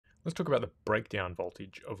Let's talk about the breakdown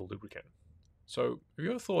voltage of a lubricant. So, have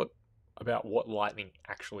you ever thought about what lightning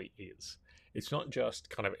actually is? It's not just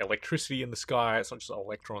kind of electricity in the sky, it's not just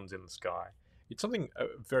electrons in the sky. It's something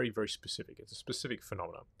very, very specific. It's a specific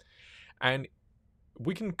phenomenon. And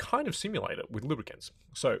we can kind of simulate it with lubricants.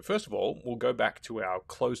 So, first of all, we'll go back to our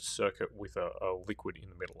closed circuit with a liquid in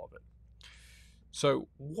the middle of it. So,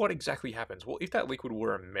 what exactly happens? Well, if that liquid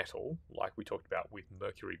were a metal, like we talked about with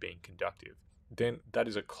mercury being conductive, then that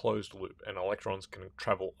is a closed loop, and electrons can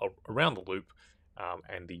travel around the loop,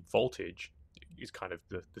 and the voltage is kind of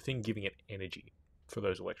the thing giving it energy for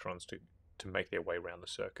those electrons to make their way around the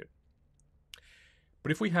circuit.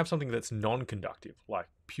 But if we have something that's non-conductive, like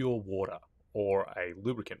pure water or a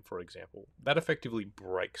lubricant, for example, that effectively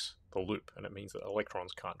breaks the loop, and it means that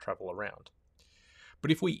electrons can't travel around. But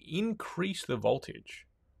if we increase the voltage,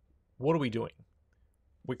 what are we doing?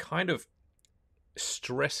 We're kind of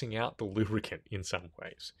stressing out the lubricant in some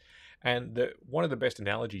ways. And one of the best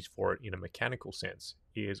analogies for it in a mechanical sense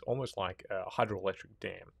is almost like a hydroelectric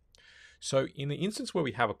dam. So in the instance where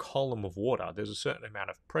we have a column of water, there's a certain amount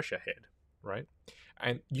of pressure head, right?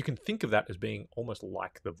 And you can think of that as being almost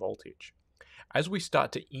like the voltage. As we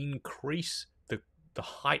start to increase the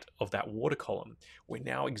height of that water column, we're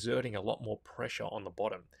now exerting a lot more pressure on the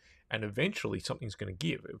bottom. And eventually something's going to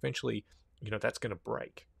give. Eventually, that's going to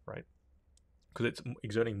break, right? Because it's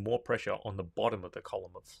exerting more pressure on the bottom of the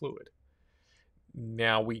column of fluid.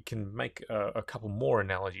 Now we can make a couple more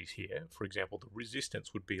analogies here. For example, the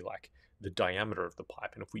resistance would be like the diameter of the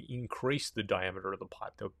pipe. And if we increase the diameter of the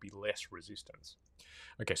pipe, there would be less resistance.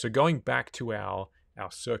 Okay, so going back to our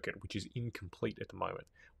circuit, which is incomplete at the moment,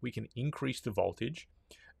 we can increase the voltage,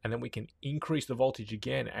 and then we can increase the voltage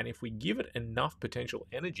again. And if we give it enough potential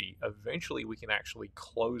energy, eventually we can actually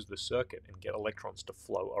close the circuit and get electrons to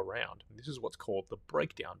flow around. And this is what's called the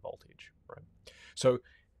breakdown voltage, right? So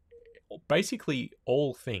basically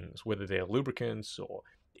all things, whether they're lubricants or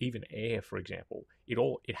even air, for example,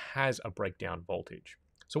 it has a breakdown voltage.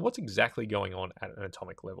 So what's exactly going on at an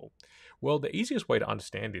atomic level? Well, the easiest way to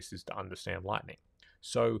understand this is to understand lightning.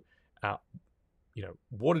 So,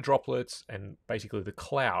 water droplets and basically the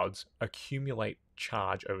clouds accumulate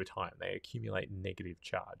charge over time. They accumulate negative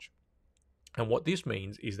charge. And what this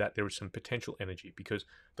means is that there is some potential energy because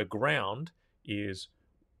the ground is,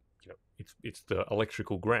 it's the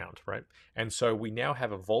electrical ground, right? And so we now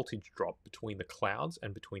have a voltage drop between the clouds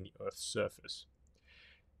and between the Earth's surface.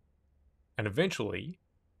 And eventually,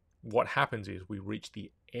 what happens is we reach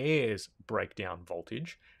the air's breakdown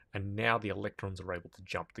voltage, and now the electrons are able to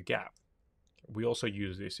jump the gap. We also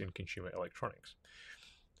use this in consumer electronics.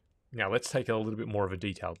 Now let's take a little bit more of a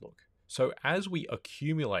detailed look. So as we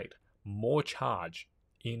accumulate more charge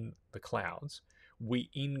in the clouds,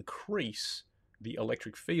 we increase the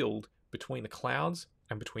electric field between the clouds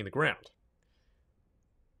and between the ground.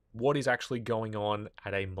 What is actually going on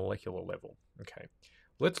at a molecular level? Okay.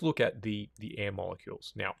 Let's look at the air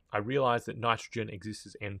molecules. Now, I realize that nitrogen exists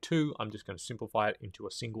as N2. I'm just going to simplify it into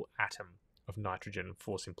a single atom of nitrogen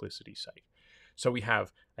for simplicity's sake. So we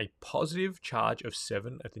have a positive charge of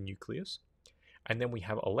 7 at the nucleus, and then we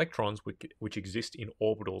have electrons which exist in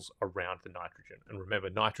orbitals around the nitrogen. And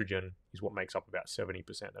remember, nitrogen is what makes up about 70%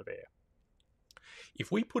 of air.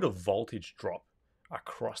 If we put a voltage drop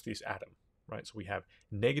across this atom, right, so we have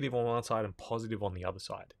negative on one side and positive on the other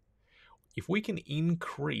side, if we can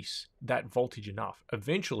increase that voltage enough,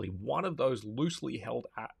 eventually one of those loosely held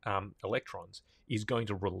electrons is going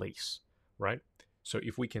to release, right? So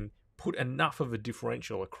if we can put enough of a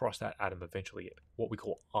differential across that atom, eventually it what we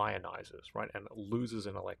call ionizes, right? And it loses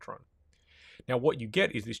an electron. Now what you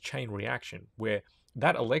get is this chain reaction where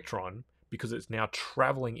that electron, because it's now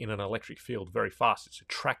traveling in an electric field very fast, it's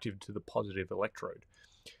attractive to the positive electrode,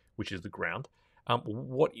 which is the ground.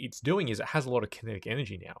 What it's doing is it has a lot of kinetic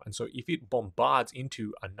energy now. And so if it bombards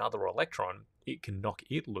into another electron, it can knock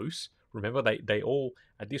it loose. Remember, they all,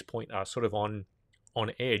 at this point, are sort of on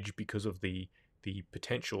edge because of the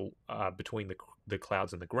potential between the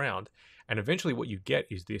clouds and the ground. And eventually what you get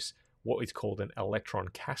is this, what is called an electron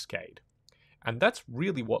cascade. And that's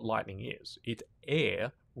really what lightning is. It's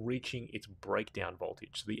air reaching its breakdown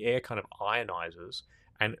voltage. So the air kind of ionizes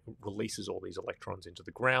and releases all these electrons into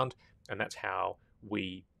the ground, and that's how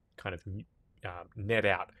we kind of net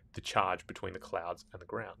out the charge between the clouds and the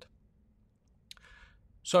ground.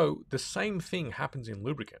 So the same thing happens in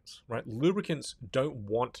lubricants, right? Lubricants don't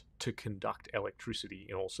want to conduct electricity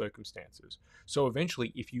in all circumstances. So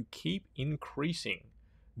eventually, if you keep increasing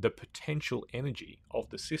the potential energy of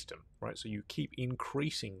the system, right? So you keep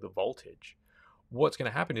increasing the voltage, what's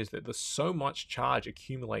going to happen is that there's so much charge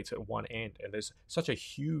accumulates at one end, and there's such a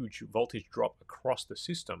huge voltage drop across the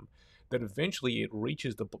system that eventually it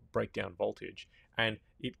reaches the breakdown voltage and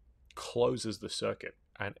it closes the circuit,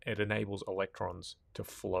 and it enables electrons to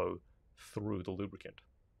flow through the lubricant.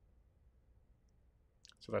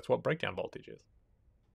 So that's what breakdown voltage is.